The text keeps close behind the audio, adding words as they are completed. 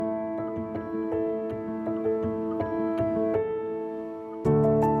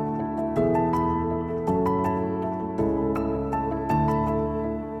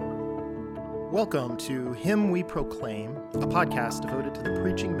Welcome to Him We Proclaim, a podcast devoted to the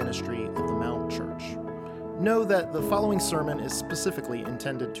preaching ministry of the Mount Church. Know that the following sermon is specifically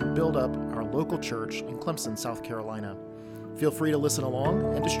intended to build up our local church in Clemson, South Carolina. Feel free to listen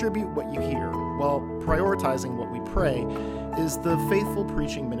along and distribute what you hear, while prioritizing what we pray is the faithful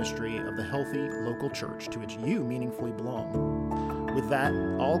preaching ministry of the healthy local church to which you meaningfully belong. With that,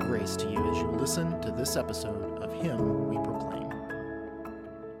 all grace to you as you listen to this episode of Him We Proclaim.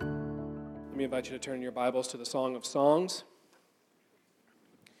 Let me invite you to turn your Bibles to the Song of Songs.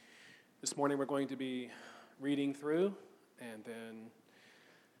 This morning we're going to be reading through and then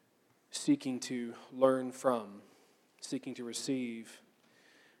seeking to learn from, seeking to receive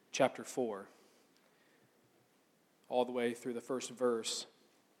chapter 4, all the way through the first verse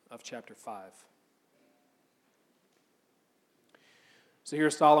of chapter 5. So here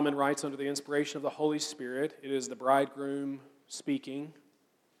Solomon writes under the inspiration of the Holy Spirit. It is the bridegroom speaking.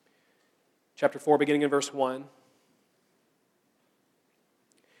 Chapter 4, beginning in verse 1.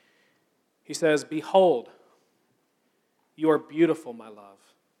 He says, "Behold, you are beautiful, my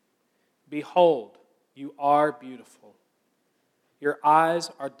love. Behold, you are beautiful. Your eyes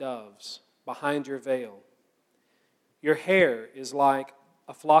are doves behind your veil. Your hair is like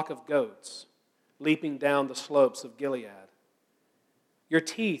a flock of goats leaping down the slopes of Gilead. Your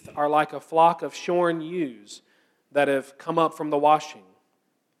teeth are like a flock of shorn ewes that have come up from the washing,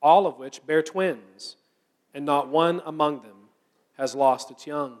 all of which bear twins, and not one among them has lost its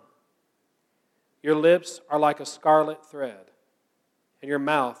young. Your lips are like a scarlet thread, and your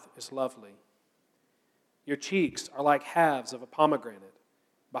mouth is lovely. Your cheeks are like halves of a pomegranate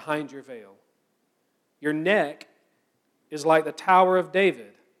behind your veil. Your neck is like the Tower of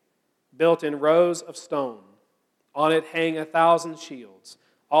David, built in rows of stone. On it hang 1,000 shields,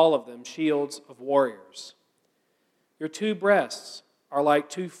 all of them shields of warriors. Your two breasts are like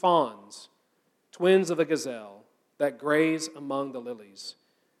two fawns, twins of a gazelle that graze among the lilies.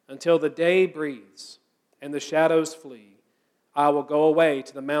 Until the day breathes and the shadows flee, I will go away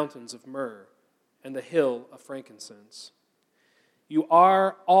to the mountains of myrrh and the hill of frankincense. You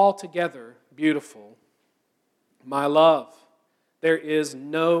are altogether beautiful, my love. There is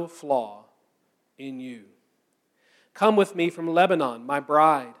no flaw in you. Come with me from Lebanon, my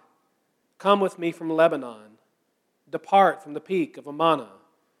bride. Come with me from Lebanon. Depart from the peak of Amana,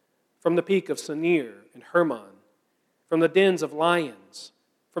 from the peak of Senir and Hermon, from the dens of lions,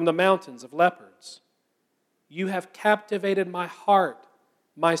 from the mountains of leopards. You have captivated my heart,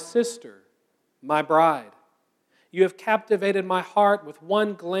 my sister, my bride. You have captivated my heart with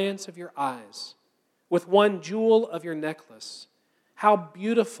one glance of your eyes, with one jewel of your necklace. How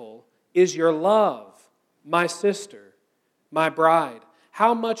beautiful is your love, my sister, my bride.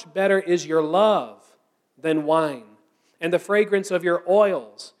 How much better is your love than wine, and the fragrance of your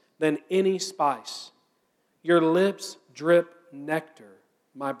oils than any spice. Your lips drip nectar,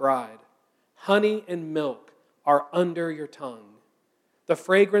 my bride. Honey and milk are under your tongue. The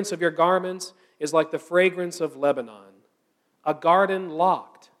fragrance of your garments is like the fragrance of Lebanon. A garden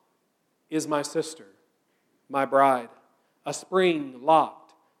locked is my sister, my bride. A spring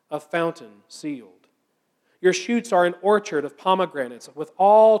locked, a fountain sealed. Your shoots are an orchard of pomegranates with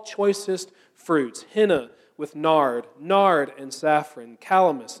all choicest fruits, henna with nard and saffron,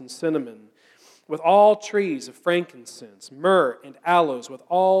 calamus and cinnamon, with all trees of frankincense, myrrh and aloes, with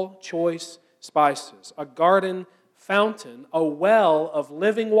all choice spices, a garden fountain, a well of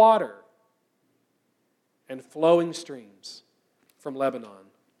living water, and flowing streams from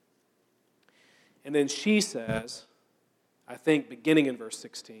Lebanon." And then she says, I think beginning in verse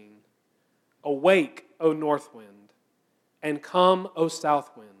 16, "Awake, O north wind, and come, O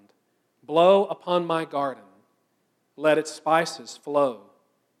south wind. Blow upon my garden, let its spices flow.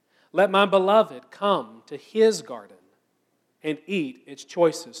 Let my beloved come to his garden and eat its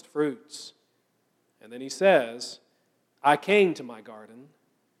choicest fruits." And then he says, "I came to my garden,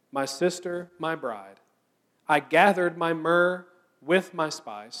 my sister, my bride. I gathered my myrrh with my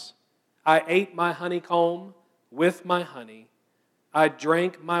spice. I ate my honeycomb with my honey. I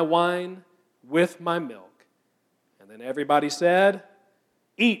drank my wine with my milk." And then everybody said,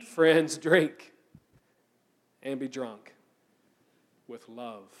 "Eat, friends, drink, and be drunk with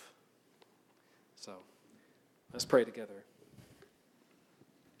love." So, let's pray together.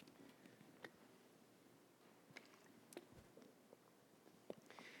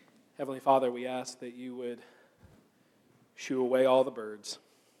 Heavenly Father, we ask that you would shoo away all the birds,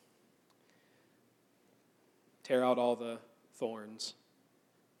 tear out all the thorns,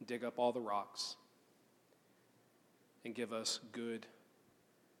 dig up all the rocks, and give us good,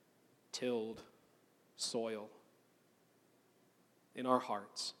 tilled soil in our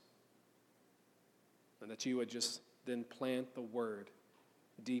hearts and that you would just then plant the word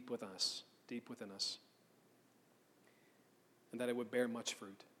deep within us, and that it would bear much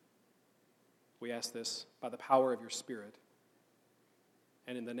fruit. We ask this by the power of your Spirit,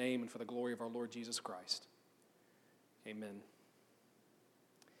 and in the name and for the glory of our Lord Jesus Christ. Amen.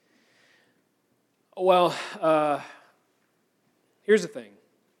 Well, here's the thing.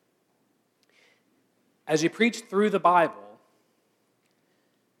 As you preach through the Bible,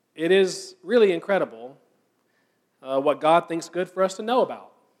 it is really incredible what God thinks good for us to know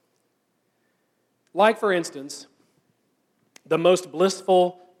about. Like, for instance, the most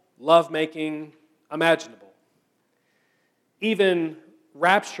blissful lovemaking imaginable. Even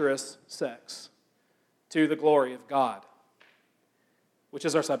rapturous sex to the glory of God, which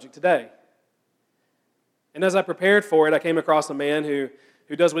is our subject today. And as I prepared for it, I came across a man who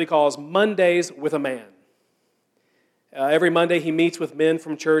does what he calls Mondays with a man. Every Monday he meets with men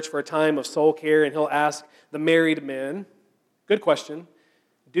from church for a time of soul care, and he'll ask the married men, good question,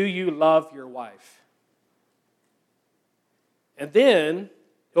 do you love your wife? And then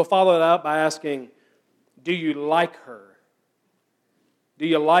he'll follow it up by asking, do you like her? Do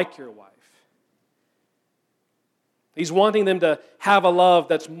you like your wife? He's wanting them to have a love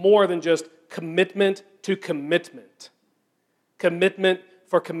that's more than just commitment to commitment. Commitment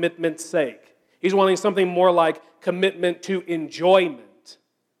for commitment's sake. He's wanting something more like commitment to enjoyment.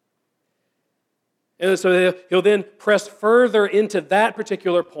 And so he'll then press further into that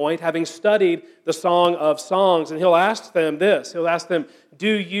particular point, having studied the Song of Songs, and he'll ask them this. He'll ask them, do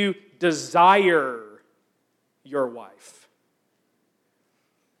you desire your wife?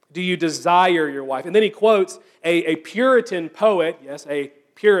 Do you desire your wife? And then he quotes a Puritan poet, yes, a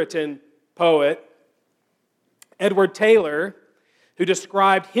Puritan poet, Edward Taylor, who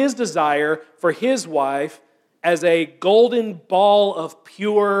described his desire for his wife as a golden ball of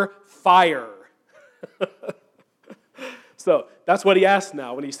pure fire. So that's what he asks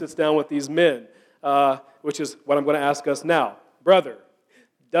now when he sits down with these men, which is what I'm going to ask us now. Brother,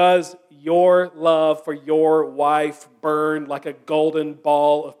 does your love for your wife burn like a golden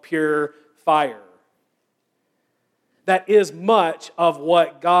ball of pure fire? That is much of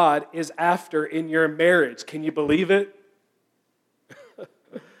what God is after in your marriage. Can you believe it?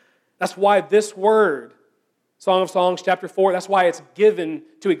 That's why this word, Song of Songs, chapter 4, that's why it's given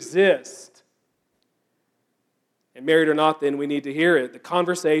to exist. And married or not, then we need to hear it. The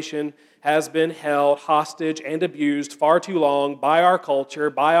conversation has been held hostage and abused far too long by our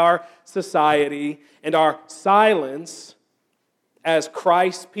culture, by our society, and our silence as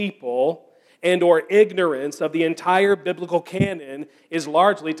Christ's people and or ignorance of the entire biblical canon is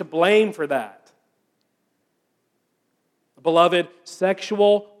largely to blame for that. Beloved,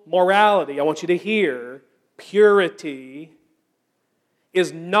 sexual morality, I want you to hear, purity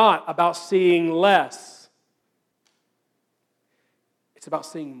is not about seeing less. It's about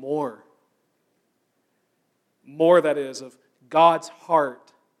seeing more. More, that is, of God's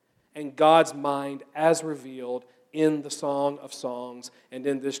heart and God's mind as revealed in the Song of Songs and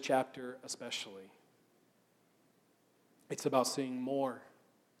in this chapter especially. It's about seeing more.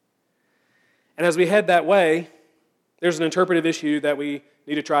 And as we head that way, there's an interpretive issue that we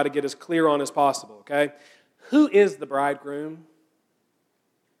need to try to get as clear on as possible, okay? Who is the bridegroom?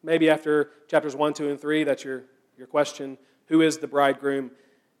 Maybe after chapters 1, 2, and 3, that's your question. Who is the bridegroom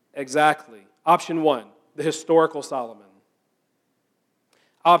exactly? Option 1, the historical Solomon.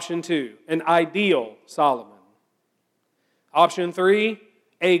 Option 2, an ideal Solomon. Option 3,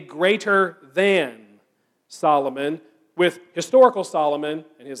 a greater than Solomon, with historical Solomon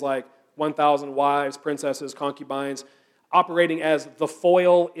and his 1,000 wives, princesses, concubines, operating as the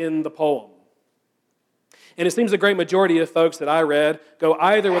foil in the poem. And it seems the great majority of folks that I read go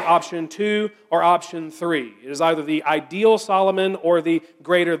either with option 2 or option 3. It is either the ideal Solomon or the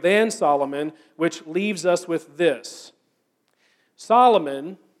greater than Solomon, which leaves us with this.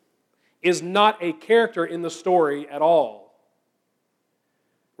 Solomon is not a character in the story at all.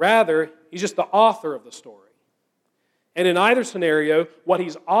 Rather, he's just the author of the story. And in either scenario, what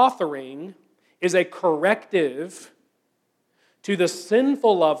he's authoring is a corrective to the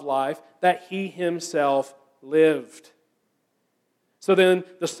sinful love life that he himself lived. So then,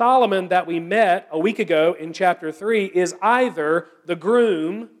 the Solomon that we met a week ago in chapter 3 is either the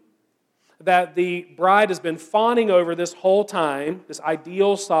groom that the bride has been fawning over this whole time, this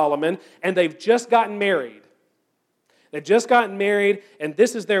ideal Solomon, and they've just gotten married. They've just gotten married, and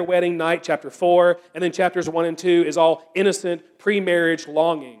this is their wedding night, chapter 4, and then chapters 1 and 2 is all innocent pre-marriage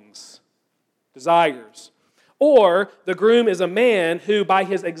longings, desires. Or the groom is a man who, by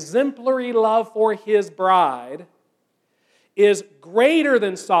his exemplary love for his bride, is greater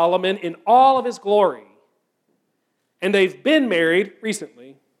than Solomon in all of his glory. And they've been married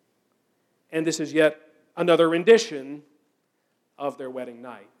recently, and this is yet another rendition of their wedding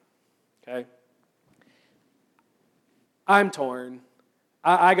night. Okay? I'm torn.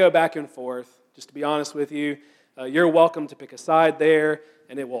 I go back and forth. Just to be honest with you, you're welcome to pick a side there,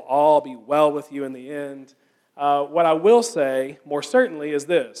 and it will all be well with you in the end. What I will say, more certainly, is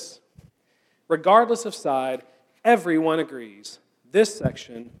this. Regardless of side, everyone agrees this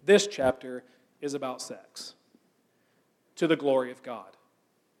section, this chapter, is about sex to the glory of God.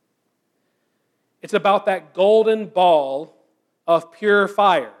 It's about that golden ball of pure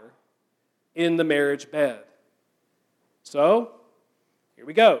fire in the marriage bed. So, here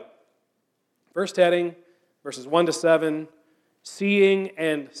we go. First heading, verses 1 to 7, seeing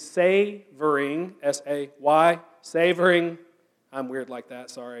and savoring, S-A-Y, savoring, I'm weird like that,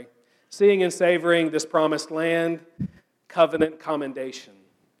 sorry. Seeing and savoring this promised land, covenant-commendation.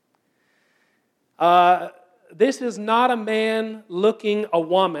 This is not a man looking a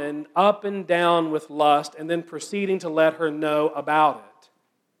woman up and down with lust and then proceeding to let her know about it.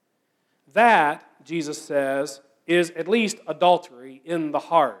 That, Jesus says, is at least adultery in the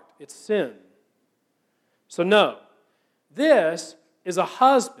heart. It's sin. So no, this is a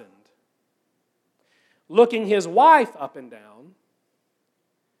husband looking his wife up and down,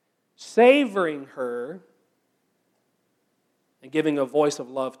 savoring her, and giving a voice of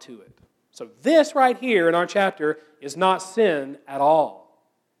love to it. So this right here in our chapter is not sin at all.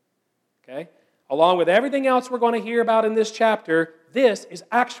 Okay? Along with everything else we're going to hear about in this chapter, this is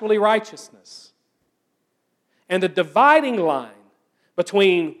actually righteousness. And the dividing line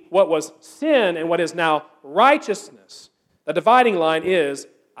between what was sin and what is now righteousness, the dividing line is,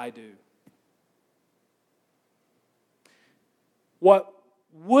 I do. What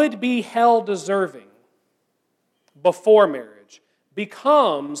would be hell deserving before marriage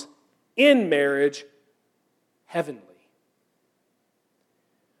becomes in marriage heavenly.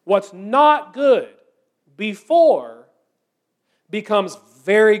 What's not good before becomes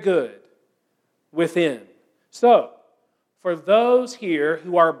very good within. So, for those here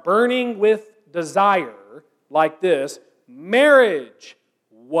who are burning with desire like this, marriage,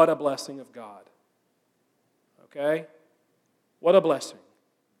 what a blessing of God. Okay? What a blessing.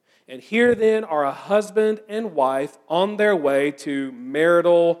 And here then are a husband and wife on their way to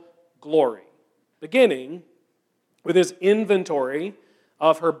marital glory, beginning with his inventory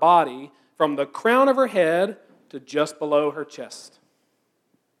of her body from the crown of her head to just below her chest.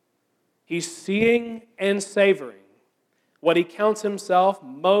 He's seeing and savoring what he counts himself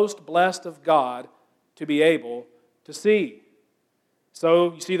most blessed of God to be able to see.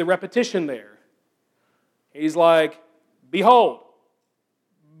 So you see the repetition there. He's like, behold,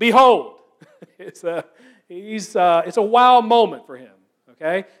 behold. It's a wow moment for him.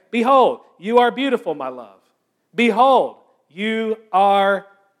 Okay? Behold, you are beautiful, my love. Behold, you are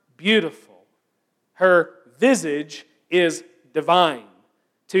beautiful. Her visage is divine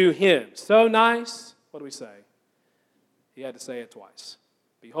to him. So nice. What do we say? He had to say it twice.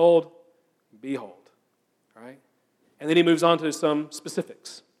 Behold, behold. All right? And then he moves on to some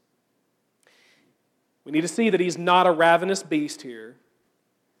specifics. We need to see that he's not a ravenous beast here.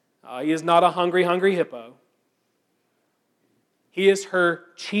 He is not a hungry, hungry hippo. He is her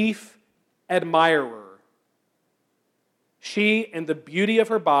chief admirer. She and the beauty of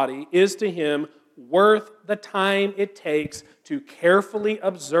her body is to him worth the time it takes to carefully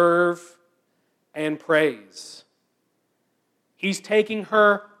observe and praise. He's taking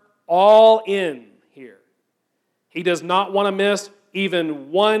her all in here. He does not want to miss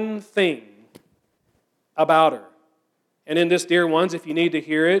even one thing about her. And in this, dear ones, if you need to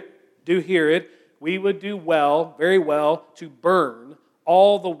hear it, do hear it. We would do well, very well, to burn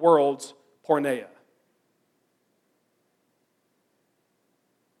all the world's porneia.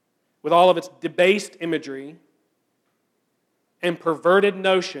 With all of its debased imagery and perverted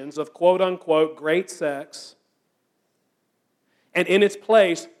notions of quote-unquote great sex, and in its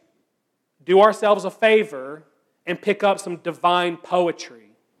place, do ourselves a favor and pick up some divine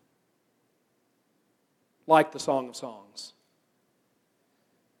poetry like the Song of Songs.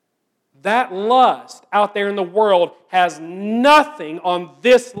 That lust out there in the world has nothing on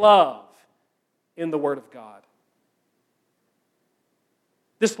this love in the Word of God.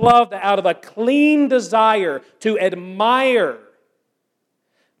 This love that out of a clean desire to admire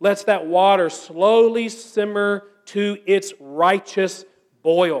lets that water slowly simmer to its righteous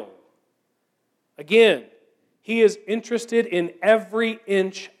boil. Again, he is interested in every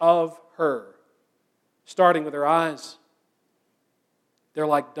inch of her, starting with her eyes. They're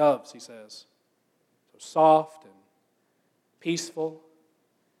like doves, he says. So soft and peaceful.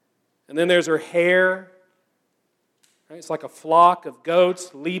 And then there's her hair. Right? It's like a flock of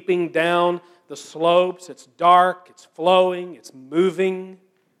goats leaping down the slopes. It's dark, it's flowing, it's moving.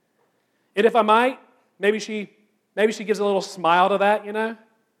 And if I might, maybe she gives a little smile to that,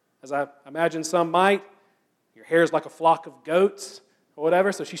 as I imagine some might. Your hair is like a flock of goats or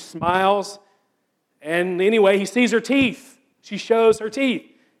whatever, so she smiles. And anyway, he sees her teeth. She shows her teeth.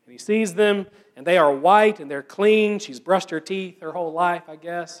 And he sees them, and they are white, and they're clean. She's brushed her teeth her whole life, I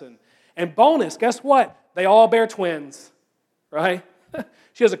guess. And bonus, guess what? They all bear twins, right?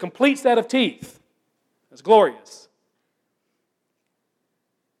 She has a complete set of teeth. It's glorious.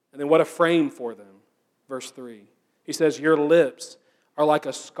 And then what a frame for them. Verse 3. He says, your lips are like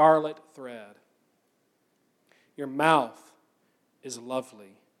a scarlet thread. Your mouth is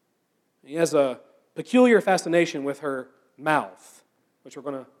lovely. He has a peculiar fascination with her mouth, which we're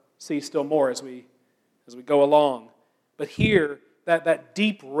going to see still more as we go along. But here, that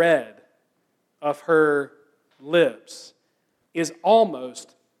deep red of her lips is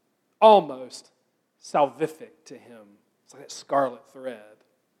almost salvific to him. It's like that scarlet thread.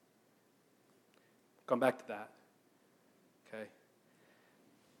 Come back to that. Okay.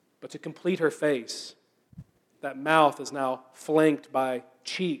 But to complete her face, that mouth is now flanked by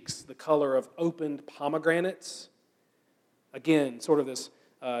cheeks the color of opened pomegranates. Again, sort of this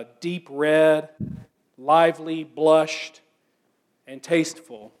deep red, lively, blushed, and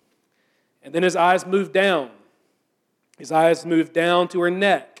tasteful. And then his eyes move down. His eyes move down to her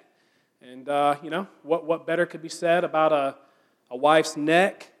neck. And, what better could be said about a wife's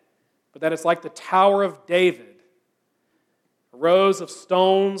neck but that it's like the Tower of David, rows of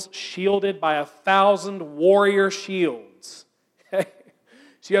stones shielded by 1,000 warrior shields.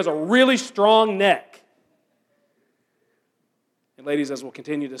 She has a really strong neck. And ladies, as we'll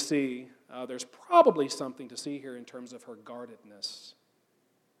continue to see, there's probably something to see here in terms of her guardedness.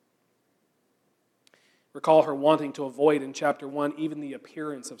 Recall her wanting to avoid in chapter 1 even the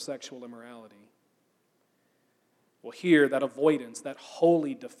appearance of sexual immorality. Well, here, that avoidance, that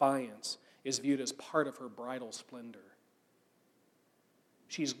holy defiance, is viewed as part of her bridal splendor.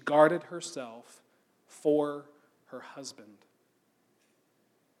 She's guarded herself for her husband.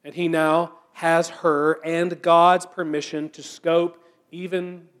 And he now has her and God's permission to scope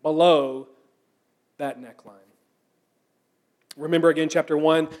even below that neckline. Remember again, chapter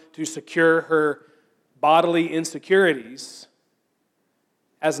 1, to secure her bodily insecurities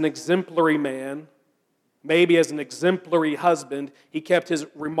as an exemplary man, maybe as an exemplary husband, he kept his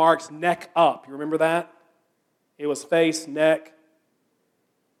remarks neck up. You remember that? It was face, neck.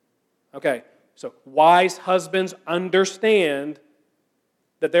 Okay, so wise husbands understand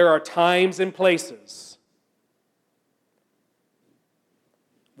that there are times and places.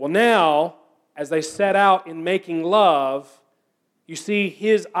 Well, now, as they set out in making love, you see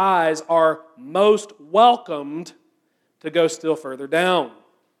his eyes are most welcomed to go still further down,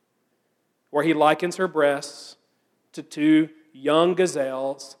 where he likens her breasts to two young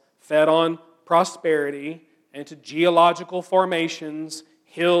gazelles fed on prosperity and to geological formations,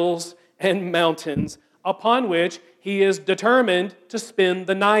 hills, and mountains upon which he is determined to spend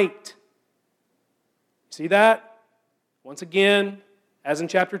the night. See that? Once again, as in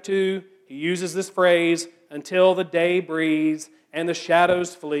chapter 2, he uses this phrase, until the day breathes and the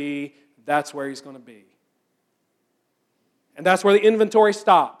shadows flee. That's where he's going to be. And that's where the inventory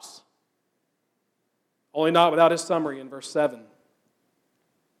stops. Only not without his summary in verse 7.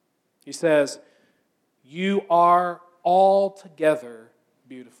 He says, "You are altogether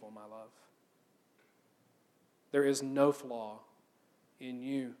beautiful, my love. There is no flaw in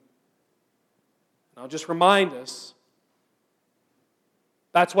you." And I'll just remind us,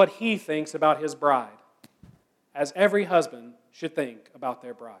 that's what he thinks about his bride, as every husband should think about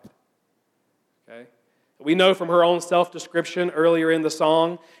their bride. Okay? We know from her own self-description earlier in the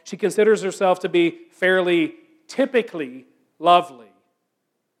song, she considers herself to be fairly typically lovely.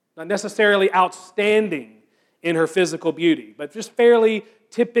 Not necessarily outstanding in her physical beauty, but just fairly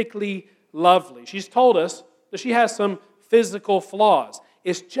typically lovely. She's told us that she has some physical flaws.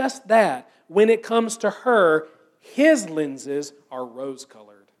 It's just that when it comes to her, his lenses are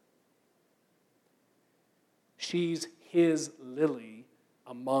rose-colored. She's his lily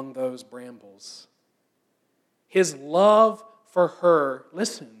among those brambles. His love for her,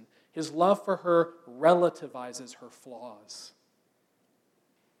 listen, his love for her relativizes her flaws.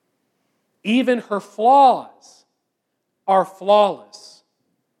 Even her flaws are flawless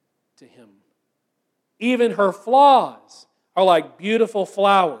to him. Even her flaws are like beautiful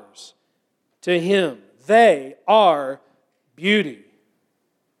flowers to him. They are beauty.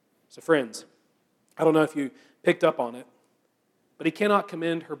 So friends, I don't know if you picked up on it, but he cannot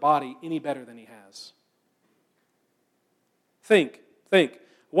commend her body any better than he has. Think.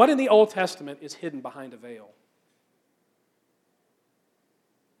 What in the Old Testament is hidden behind a veil?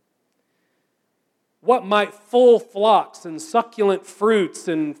 What might full flocks and succulent fruits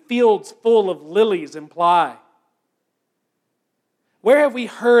and fields full of lilies imply? Where have we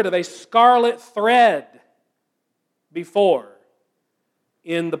heard of a scarlet thread before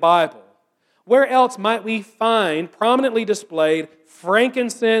in the Bible? Where else might we find prominently displayed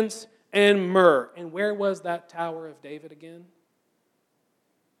frankincense and myrrh? And where was that Tower of David again?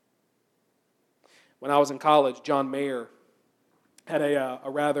 When I was in college, John Mayer had a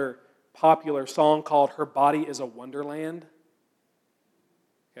rather popular song called "Her Body is a Wonderland."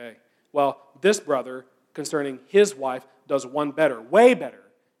 Okay. Well, this brother, concerning his wife, does one better, way better.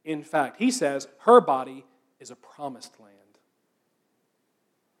 In fact, he says her body is a promised land.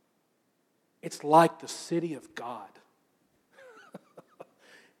 It's like the city of God.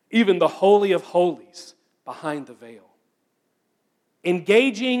 Even the Holy of Holies behind the veil.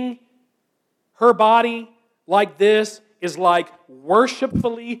 Engaging her body like this is like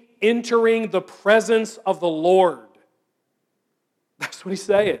worshipfully entering the presence of the Lord. That's what he's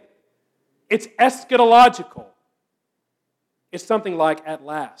saying. It's eschatological. It's something like At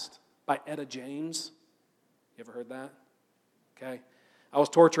Last by Etta James. You ever heard that? Okay. I was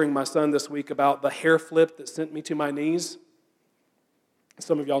torturing my son this week about the hair flip that sent me to my knees.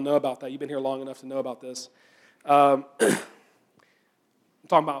 Some of y'all know about that. You've been here long enough to know about this. I'm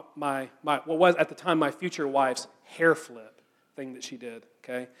talking about my what was at the time my future wife's hair flip thing that she did,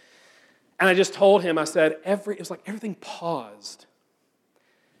 okay? And I just told him, I said, it was like everything paused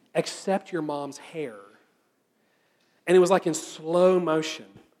except your mom's hair. And it was like in slow motion,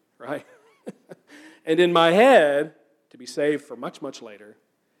 right? And in my head, to be saved for much, much later,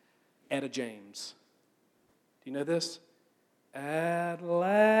 Etta James. Do you know this? At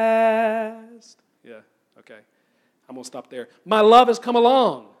last. Yeah, okay. I'm going to stop there. My love has come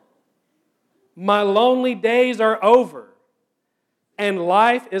along. My lonely days are over. And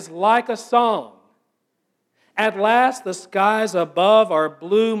life is like a song. At last the skies above are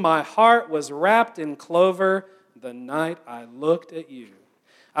blue. My heart was wrapped in clover the night I looked at you.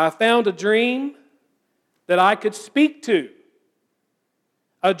 I found a dream that I could speak to.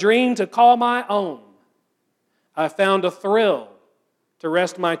 A dream to call my own. I found a thrill to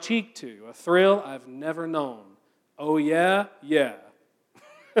rest my cheek to. A thrill I've never known. Oh yeah, yeah.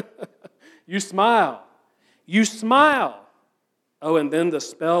 You smile. You smile. Oh, and then the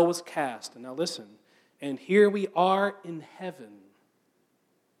spell was cast. And now listen. And here we are in heaven.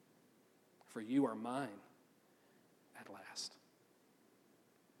 For you are mine at last.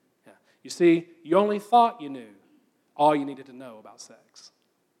 Yeah. You see, you only thought you knew all you needed to know about sex.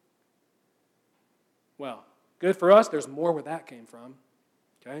 Well, good for us. There's more where that came from.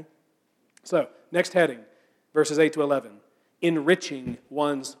 Okay? So, next heading, verses 8 to 11. Enriching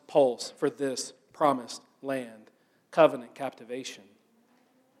one's pulse for this promised land. Covenant captivation.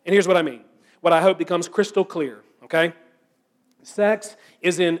 And here's what I mean. What I hope becomes crystal clear, okay? Sex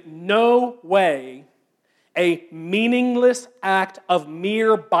is in no way a meaningless act of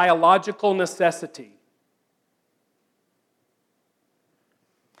mere biological necessity.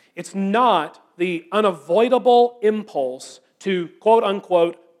 It's not the unavoidable impulse to, quote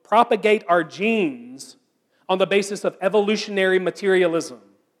unquote, propagate our genes on the basis of evolutionary materialism.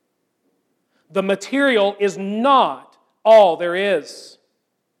 The material is not all there is.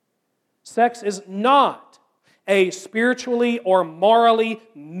 Sex is not a spiritually or morally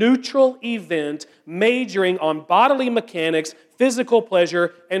neutral event majoring on bodily mechanics, physical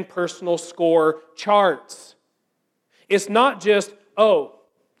pleasure, and personal score charts. It's not just, oh,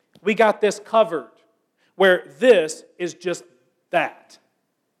 we got this covered, where this is just that.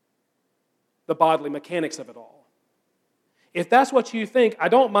 The bodily mechanics of it all. If that's what you think, I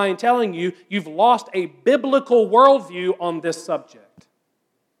don't mind telling you, you've lost a biblical worldview on this subject.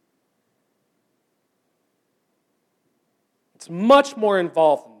 It's much more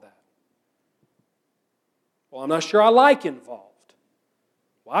involved than that. Well, I'm not sure I like involved.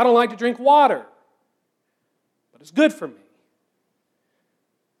 Well, I don't like to drink water, but it's good for me.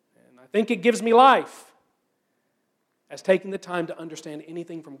 And I think it gives me life, as taking the time to understand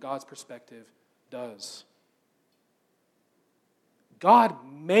anything from God's perspective does. God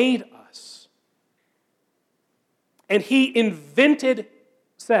made us, and He invented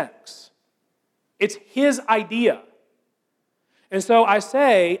sex. It's His idea. And so I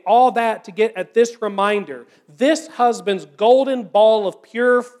say all that to get at this reminder. This husband's golden ball of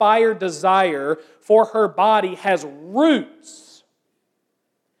pure fire desire for her body has roots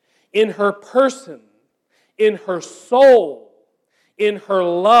in her person, in her soul, in her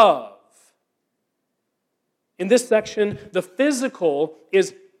love, In this section, the physical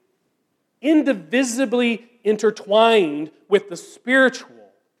is indivisibly intertwined with the spiritual,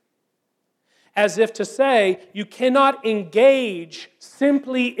 as if to say, you cannot engage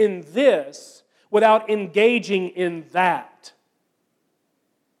simply in this without engaging in that.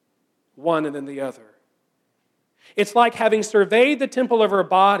 One and then the other. It's like having surveyed the temple of her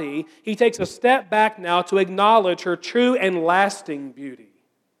body, he takes a step back now to acknowledge her true and lasting beauty.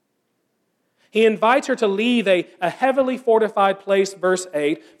 He invites her to leave a heavily fortified place, verse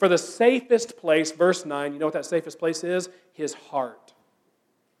 8, for the safest place, verse 9. You know what that safest place is? His heart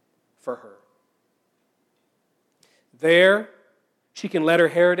for her. There, she can let her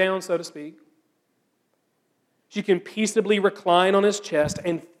hair down, so to speak. She can peaceably recline on his chest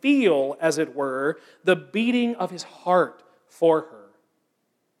and feel, as it were, the beating of his heart for her.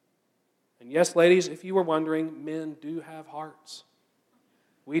 And yes, ladies, if you were wondering, men do have hearts.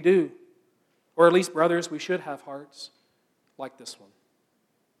 We do. Or at least, brothers, we should have hearts like this one.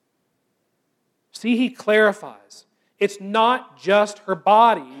 See, he clarifies. It's not just her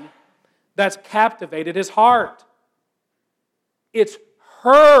body that's captivated his heart. It's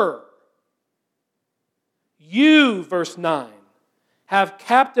her. You, verse 9, have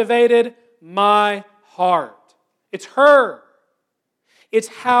captivated my heart. It's her. It's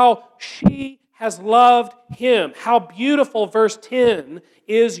how she has loved him. How beautiful, verse 10,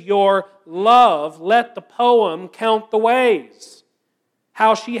 is your love. Let the poem count the ways.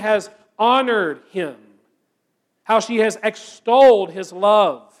 How she has honored him. How she has extolled his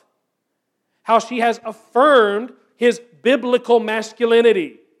love. How she has affirmed his biblical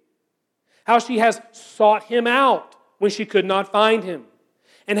masculinity. How she has sought him out when she could not find him.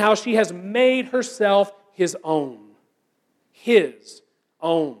 And how she has made herself his own. His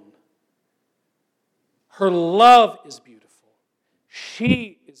own. Her love is beautiful.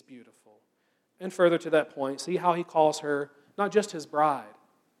 She is beautiful. And further to that point, see how he calls her not just his bride,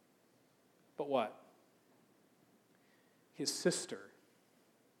 but what? His sister,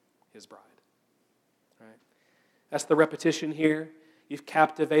 his bride. Right? That's the repetition here. You've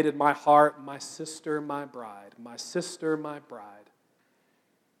captivated my heart, my sister, my bride. My sister, my bride.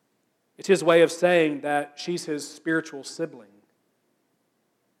 It's his way of saying that she's his spiritual sibling.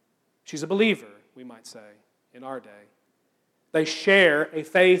 She's a believer, we might say, in our day. They share a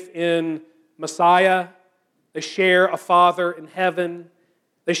faith in Messiah. They share a Father in heaven.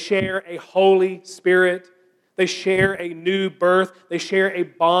 They share a Holy Spirit. They share a new birth. They share a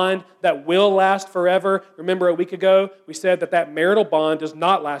bond that will last forever. Remember a week ago, we said that marital bond does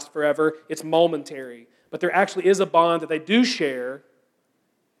not last forever. It's momentary. But there actually is a bond that they do share,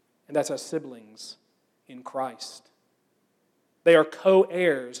 and that's as siblings in Christ. They are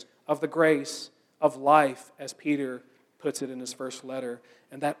co-heirs of the grace of life, as Peter puts it in his first letter.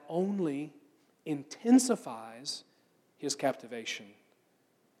 And that only intensifies his captivation.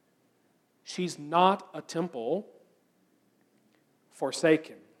 She's not a temple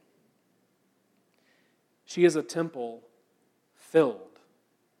forsaken. She is a temple filled.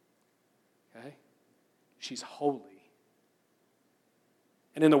 Okay? She's holy.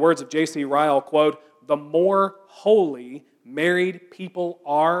 And in the words of J.C. Ryle, quote, the more holy married people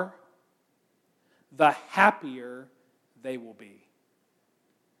are, the happier they will be.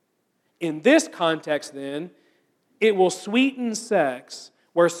 In this context, then, it will sweeten sex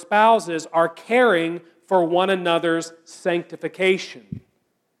where spouses are caring for one another's sanctification.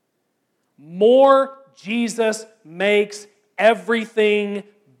 More Jesus makes everything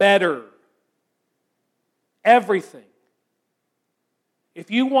better. Everything.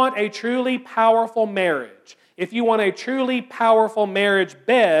 If you want a truly powerful marriage, if you want a truly powerful marriage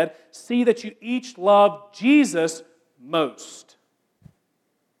bed, see that you each love Jesus most.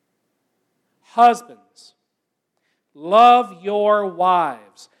 Husbands, love your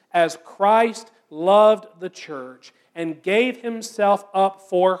wives as Christ loved the church and gave himself up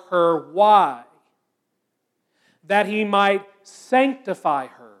for her. Why? That he might sanctify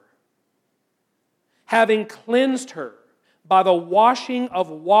her, having cleansed her by the washing of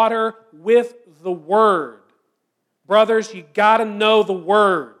water with the Word. Brothers, you got to know the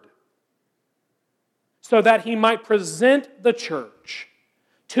Word. So that he might present the church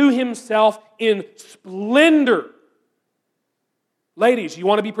to himself in splendor. Ladies, you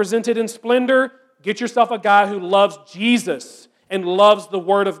want to be presented in splendor? Get yourself a guy who loves Jesus and loves the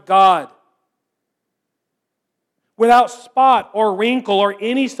Word of God. Without spot or wrinkle or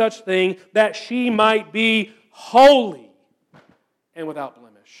any such thing, that she might be holy and without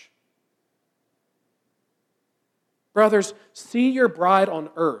blemish. Brothers, see your bride on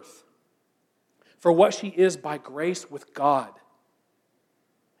earth for what she is by grace with God,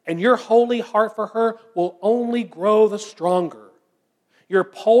 And your holy heart for her will only grow the stronger. Your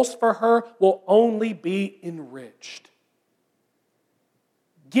pulse for her will only be enriched.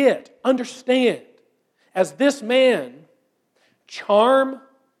 Understand, as this man, charm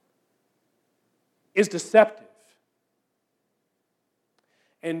is deceptive.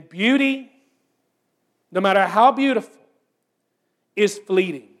 And beauty, no matter how beautiful, is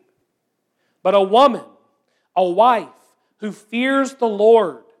fleeting. But a woman, a wife who fears the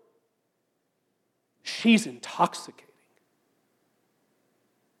Lord, she's intoxicating.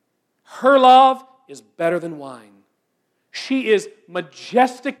 Her love is better than wine. She is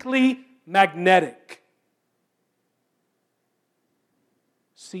majestically magnetic.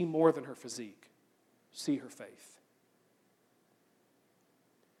 See more than her physique. See her faith.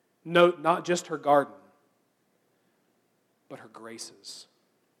 Note not just her garden, but her graces.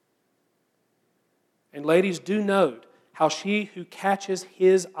 And ladies, do note how she who catches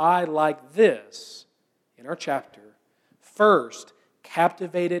his eye like this, in our chapter, first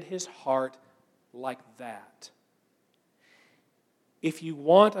captivated his heart like that. If you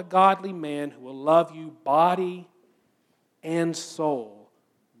want a godly man who will love you body and soul,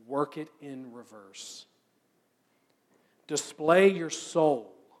 work it in reverse. Display your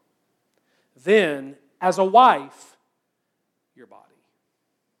soul. Then, as a wife, your body.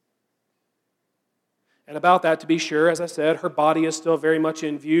 And about that, to be sure, as I said, her body is still very much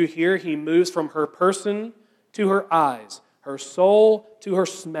in view here. He moves from her person to her eyes, her soul to her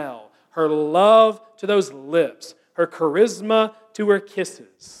smell, her love to those lips, her charisma to her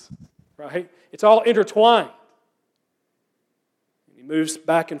kisses, right? It's all intertwined. And he moves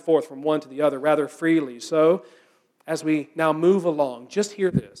back and forth from one to the other rather freely. So, as we now move along, just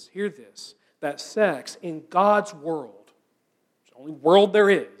hear this, that sex in God's world, the only world there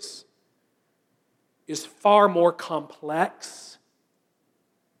is far more complex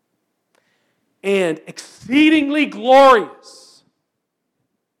and exceedingly glorious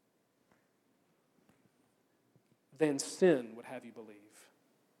than sin would have you believe.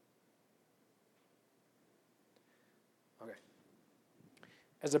 Okay.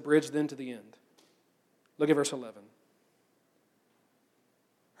 As a bridge then to the end, look at verse 11.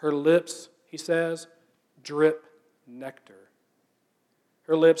 Her lips, he says, drip nectar.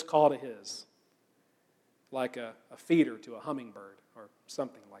 Her lips call to his, like a feeder to a hummingbird or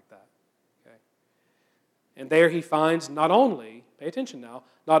something like that. Okay? And there he finds not only, pay attention now,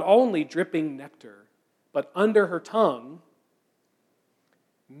 not only dripping nectar, but under her tongue,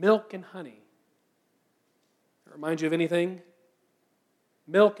 milk and honey. That remind you of anything?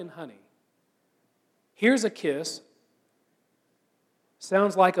 Milk and honey. Here's a kiss,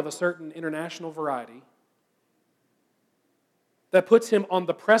 sounds like of a certain international variety, that puts him on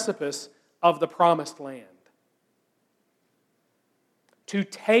the precipice of the promised land. To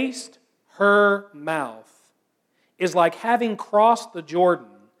taste her mouth is like having crossed the Jordan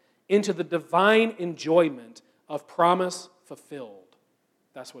into the divine enjoyment of promise fulfilled.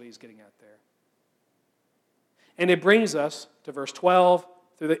 That's what he's getting at there. And it brings us to verse 12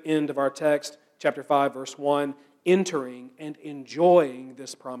 through the end of our text, chapter 5, verse 1, entering and enjoying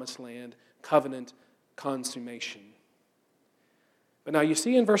this promised land, covenant consummation. But now you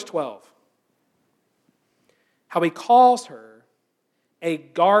see in verse 12 how he calls her a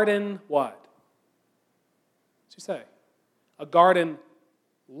garden what? What's he say? A garden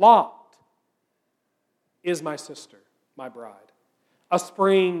locked is my sister, my bride. A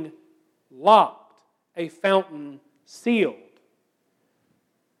spring locked, a fountain sealed.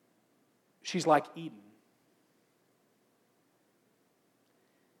 She's like Eden.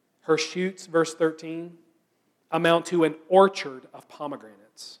 Her shoots, verse 13, amount to an orchard of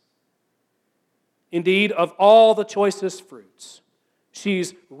pomegranates. Indeed, of all the choicest fruits,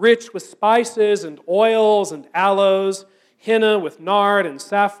 she's rich with spices and oils and aloes, henna with nard and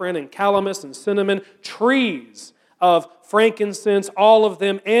saffron and calamus and cinnamon, trees of frankincense, all of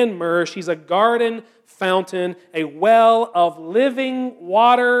them, and myrrh. She's a garden fountain, a well of living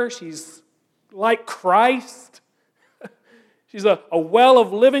water. She's like Christ. She's a well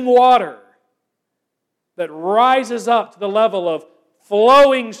of living water that rises up to the level of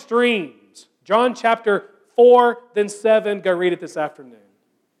flowing streams. John chapter 4, then 7. Go read it this afternoon.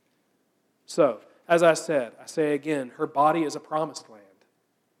 So, as I say again, her body is a promised land.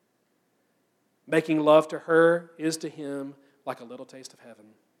 Making love to her is to him like a little taste of heaven.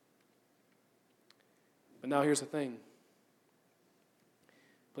 But now here's the thing.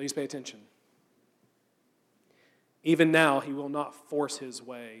 Please pay attention. Even now, he will not force his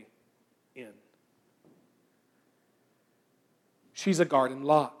way in. She's a garden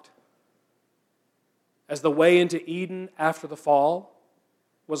locked. As the way into Eden after the fall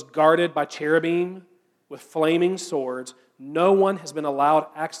was guarded by cherubim with flaming swords. No one has been allowed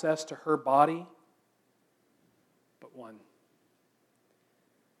access to her body but one.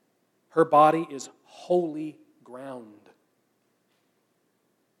 Her body is holy ground.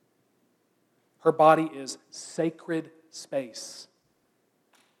 Her body is sacred space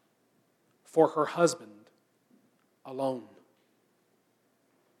for her husband alone.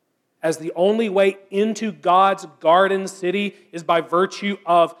 As the only way into God's garden city is by virtue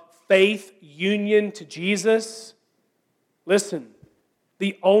of faith union to Jesus, listen,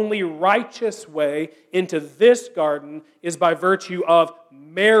 the only righteous way into this garden is by virtue of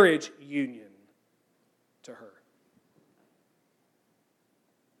marriage union to her.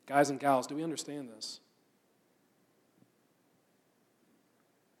 Guys and gals, do we understand this?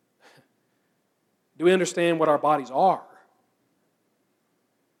 Do we understand what our bodies are?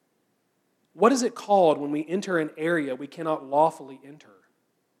 What is it called when we enter an area we cannot lawfully enter?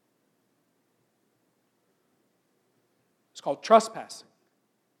 It's called trespassing.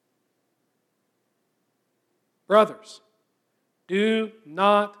 Brothers, do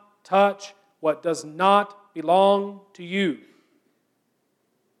not touch what does not belong to you.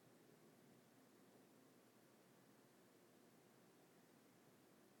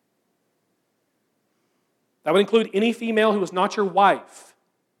 That would include any female who is not your wife.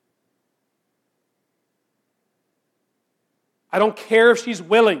 I don't care if she's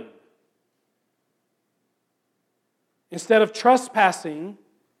willing. Instead of trespassing,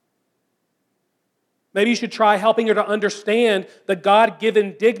 maybe you should try helping her to understand the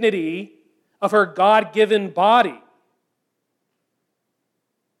God-given dignity of her God-given body.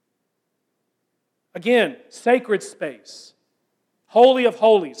 Again, sacred space, holy of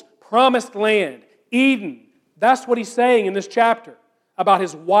holies, promised land, Eden. That's what he's saying in this chapter about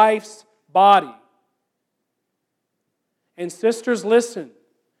his wife's body. And sisters, listen.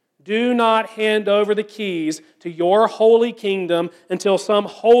 Do not hand over the keys to your holy kingdom until some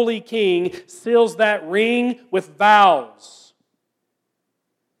holy king seals that ring with vows.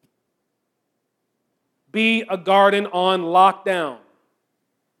 Be a garden on lockdown.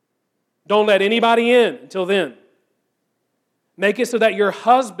 Don't let anybody in until then. Make it so that your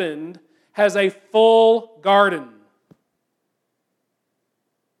husband has a full garden.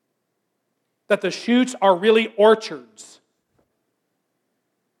 That the shoots are really orchards.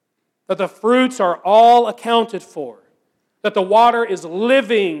 That the fruits are all accounted for. That the water is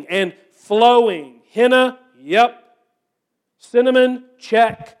living and flowing. Henna, yep. Cinnamon,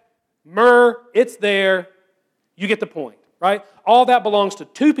 check. Myrrh, it's there. You get the point, right? All that belongs to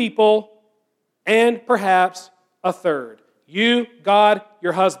two people and perhaps a third. You, God,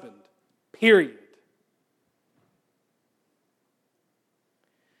 your husband. Period.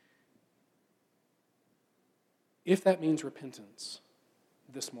 If that means repentance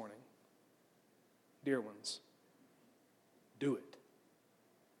this morning, dear ones, do it.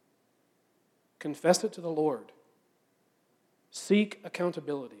 Confess it to the Lord. Seek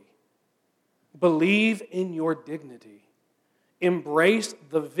accountability. Believe in your dignity. Embrace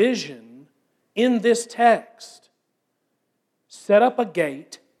the vision in this text. Set up a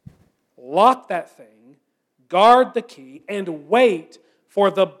gate, lock that thing, guard the key, and wait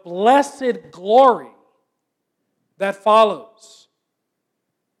for the blessed glory that follows.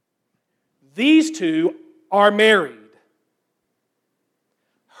 These two are married.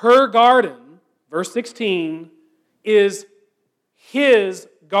 Her garden, verse 16, is his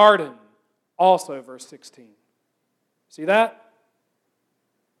garden, also verse 16. See that?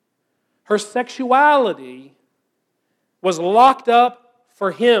 Her sexuality was locked up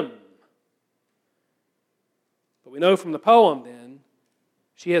for him. But we know from the poem then,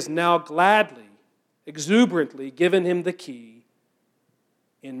 she has now gladly, exuberantly given him the key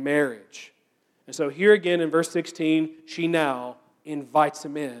in marriage. And so here again in verse 16, she now invites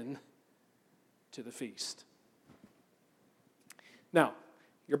him in to the feast. Now,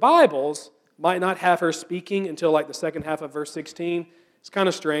 your Bibles might not have her speaking until like the second half of verse 16. It's kind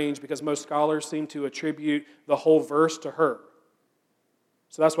of strange because most scholars seem to attribute the whole verse to her.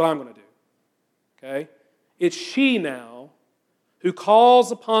 So that's what I'm going to do. Okay? It's she now who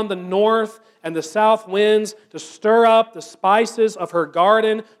calls upon the north and the south winds to stir up the spices of her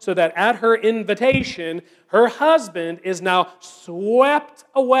garden so that at her invitation, her husband is now swept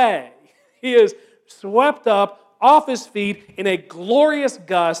away. He is swept up off his feet in a glorious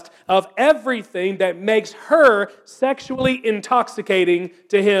gust of everything that makes her sexually intoxicating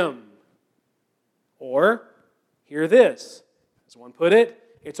to him. Or, hear this, as one put it,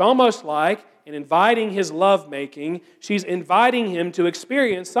 It's almost like, in inviting his lovemaking, she's inviting him to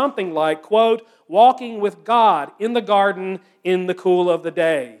experience something like, quote, walking with God in the garden in the cool of the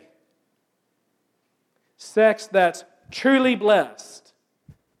day. Sex that's truly blessed,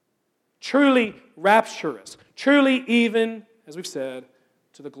 truly rapturous, truly even, as we've said,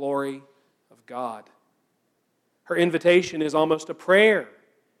 to the glory of God. Her invitation is almost a prayer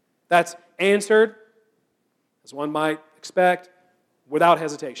that's answered, as one might expect, without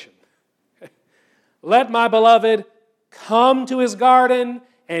hesitation. Let my beloved come to his garden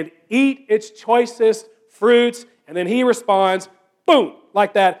and eat its choicest fruits. And then he responds, boom,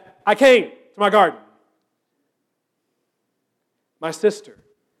 like that, I came to my garden. My sister,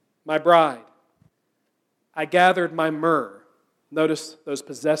 my bride, I gathered my myrrh. Notice those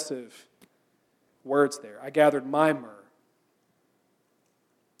possessive words there. I gathered my myrrh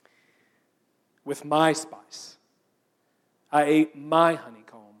with my spice. I ate my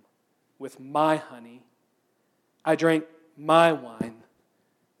honeycomb with my honey. I drank my wine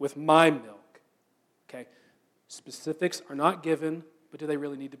with my milk. Okay, specifics are not given, but do they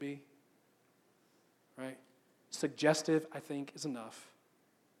really need to be? Right? Suggestive, I think, is enough.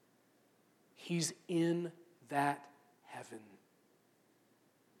 He's in that heaven.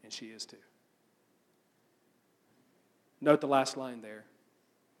 And she is too. Note the last line there.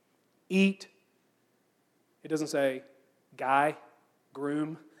 Eat. It doesn't say guy,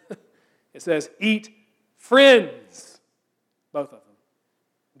 groom. It says eat friends, both of them.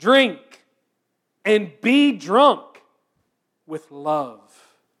 Drink and be drunk with love.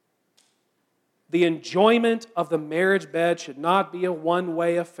 The enjoyment of the marriage bed should not be a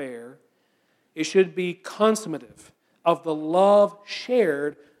one-way affair. It should be consummative of the love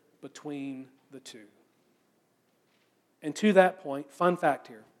shared between the two. And to that point, fun fact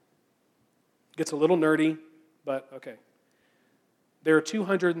here. Gets a little nerdy, but okay. There are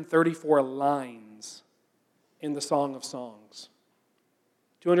 234 lines in the Song of Songs.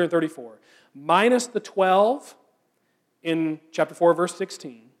 234. Minus the 12 in chapter 4, verse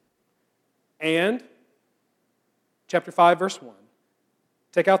 16. And chapter 5, verse 1.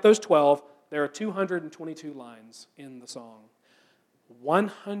 Take out those 12. There are 222 lines in the song.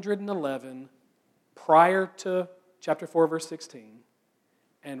 111 prior to chapter 4, verse 16.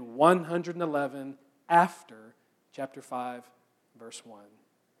 And 111 after chapter 5, verse 1.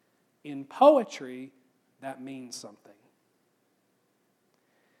 In poetry, that means something.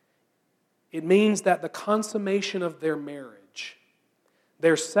 It means that the consummation of their marriage,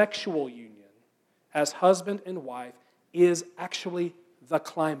 their sexual union as husband and wife, is actually the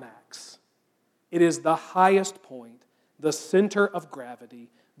climax. It is the highest point, the center of gravity,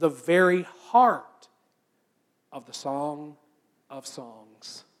 the very heart of the Song of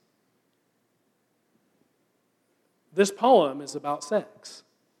Songs. This poem is about sex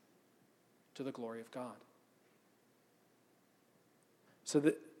to the glory of God.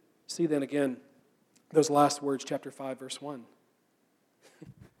 So see then again those last words, chapter 5, verse 1.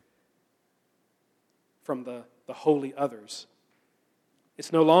 From the holy others.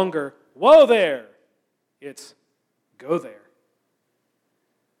 It's no longer, whoa there. It's, go there.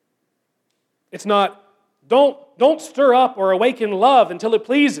 It's not, don't stir up or awaken love until it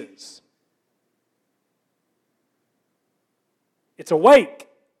pleases. It's awake,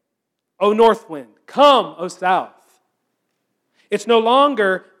 O north wind. Come, O south. It's no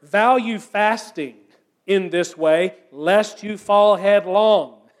longer value fasting in this way, lest you fall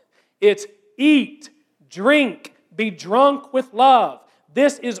headlong. It's eat, drink, be drunk with love.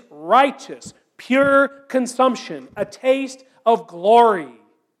 This is righteous, pure consumption, a taste of glory.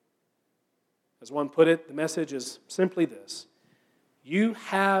 As one put it, the message is simply this. You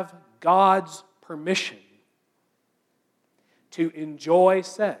have God's permission to enjoy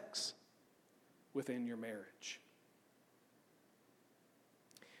sex within your marriage.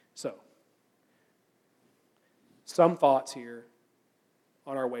 So, some thoughts here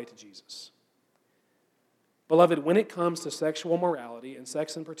on our way to Jesus. Beloved, when it comes to sexual morality, and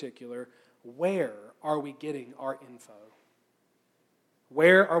sex in particular, where are we getting our info?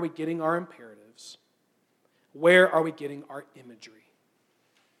 Where are we getting our imperatives? Where are we getting our imagery?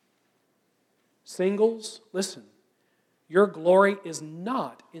 Singles, listen. Your glory is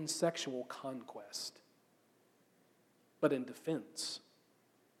not in sexual conquest, but in defense.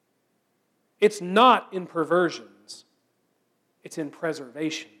 It's not in perversions. It's in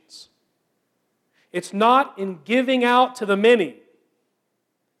preservations. It's not in giving out to the many,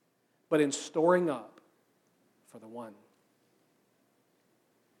 but in storing up for the one.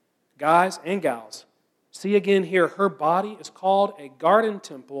 Guys and gals, See again here, her body is called a garden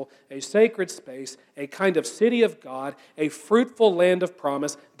temple, a sacred space, a kind of city of God, a fruitful land of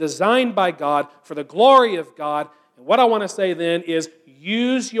promise, designed by God for the glory of God. And what I want to say then is,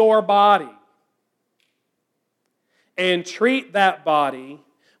 use your body and treat that body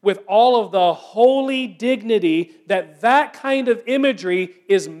with all of the holy dignity that that kind of imagery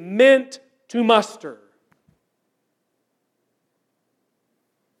is meant to muster.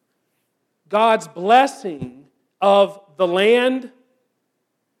 God's blessing of the land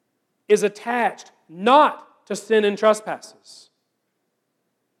is attached not to sin and trespasses,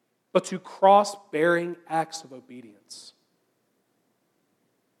 but to cross-bearing acts of obedience.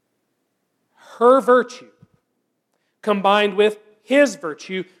 Her virtue, combined with his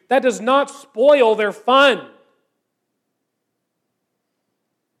virtue, that does not spoil their fun.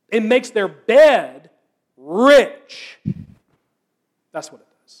 It makes their bed rich. That's what it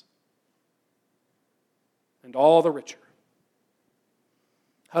does. And all the richer.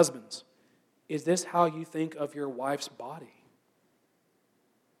 Husbands, is this how you think of your wife's body?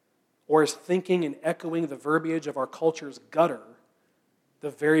 Or is thinking and echoing the verbiage of our culture's gutter the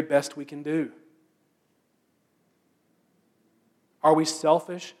very best we can do? Are we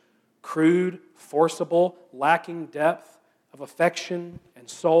selfish, crude, forcible, lacking depth of affection and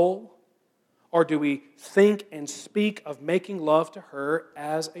soul? Or do we think and speak of making love to her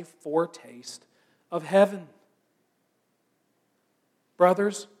as a foretaste of heaven?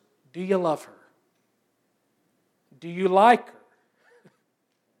 Brothers, do you love her? Do you like her?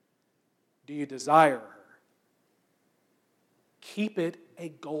 Do you desire her? Keep it a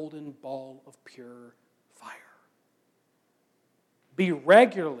golden ball of pure fire. Be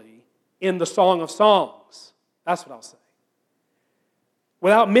regularly in the Song of Songs. That's what I'll say.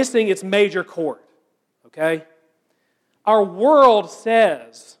 Without missing its major chord. Okay? Our world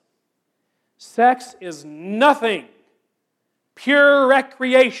says sex is nothing. Pure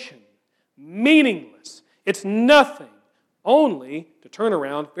recreation. Meaningless. It's nothing. Only to turn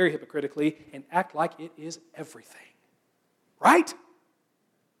around very hypocritically and act like it is everything. Right?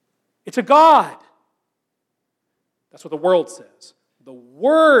 It's a god. That's what the world says. The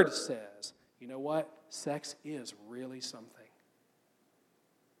Word says, you know what? Sex is really something.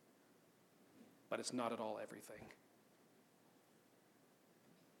 But it's not at all everything.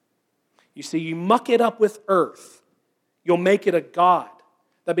 You see, you muck it up with earth, you'll make it a god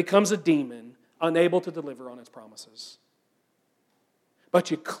that becomes a demon, unable to deliver on its promises. But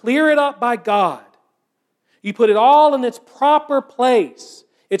you clear it up by God. You put it all in its proper place,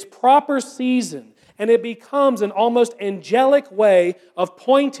 its proper season, and it becomes an almost angelic way of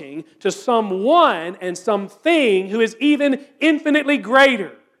pointing to someone and something who is even infinitely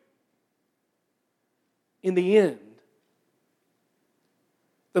greater. In the end,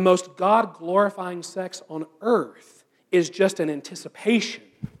 the most God-glorifying sex on earth is just an anticipation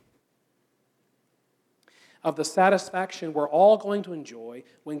of the satisfaction we're all going to enjoy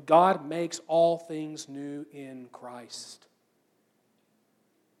when God makes all things new in Christ.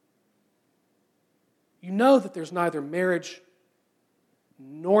 You know that there's neither marriage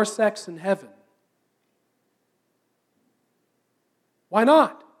nor sex in heaven. Why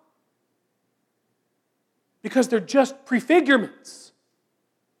not? Because they're just prefigurements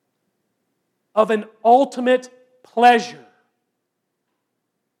of an ultimate pleasure.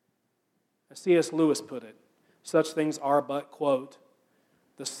 As C.S. Lewis put it, such things are but, quote,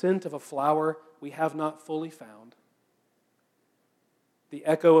 the scent of a flower we have not fully found, the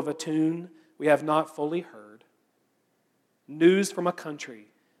echo of a tune we have not fully heard, news from a country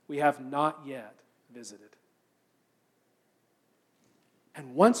we have not yet visited.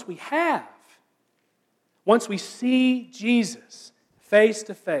 And once we see Jesus face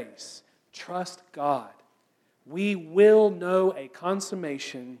to face, trust God, we will know a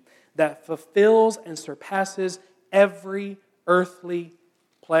consummation that fulfills and surpasses every earthly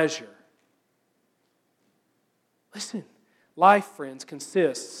pleasure. Listen, life, friends,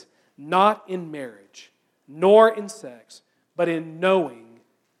 consists not in marriage, nor in sex, but in knowing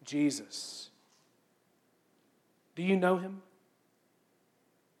Jesus. Do you know Him?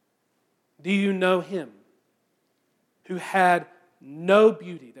 Do you know Him who had no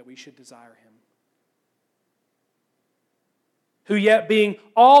beauty that we should desire Him? Who yet being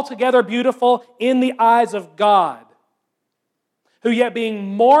altogether beautiful in the eyes of God, who yet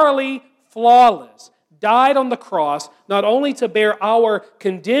being morally flawless, died on the cross not only to bear our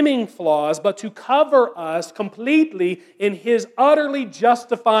condemning flaws, but to cover us completely in His utterly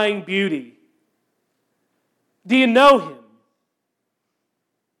justifying beauty. Do you know Him?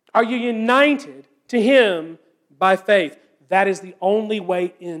 Are you united to Him by faith? That is the only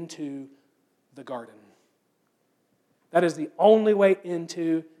way into the garden. That is the only way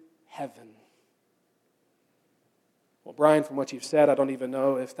into heaven. Well, Brian, from what you've said, I don't even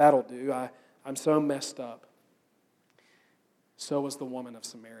know if that'll do. I'm so messed up. So was the woman of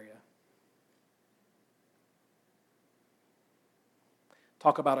Samaria.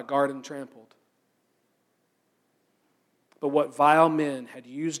 Talk about a garden trampled. But what vile men had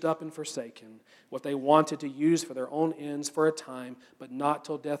used up and forsaken, what they wanted to use for their own ends for a time, but not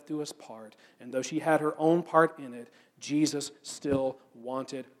till death do us part. And though she had her own part in it, Jesus still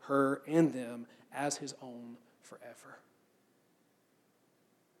wanted her and them as his own forever.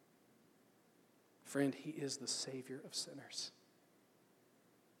 Friend, he is the Savior of sinners.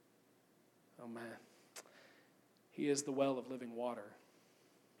 Oh man, he is the well of living water.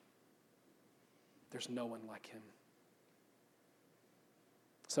 There's no one like him.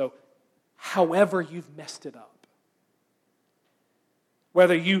 So, however you've messed it up,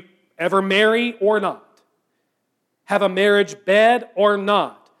 whether you ever marry or not, have a marriage bed or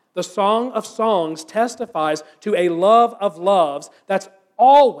not, the Song of Songs testifies to a love of loves that's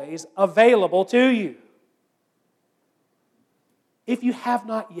always available to you. If you have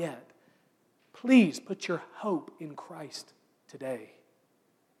not yet, please put your hope in Christ today,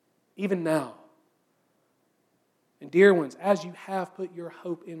 even now. And dear ones, as you have put your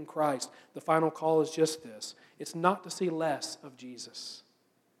hope in Christ, the final call is just this. It's not to see less of Jesus,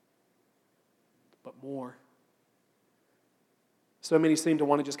 but more. So many seem to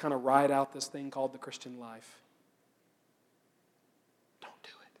want to just kind of ride out this thing called the Christian life. Don't do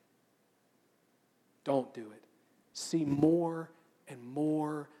it. Don't do it. See more and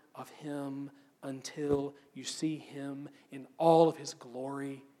more of him until you see him in all of his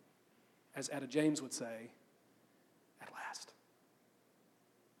glory, as Etta James would say, at last.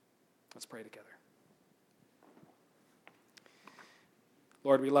 Let's pray together.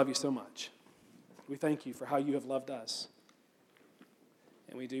 Lord, we love you so much. We thank you for how you have loved us.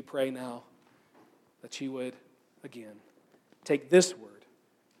 And we do pray now that you would, again, take this word,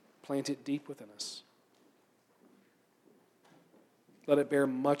 plant it deep within us. Let it bear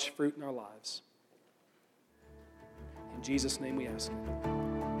much fruit in our lives. In Jesus' name we ask it.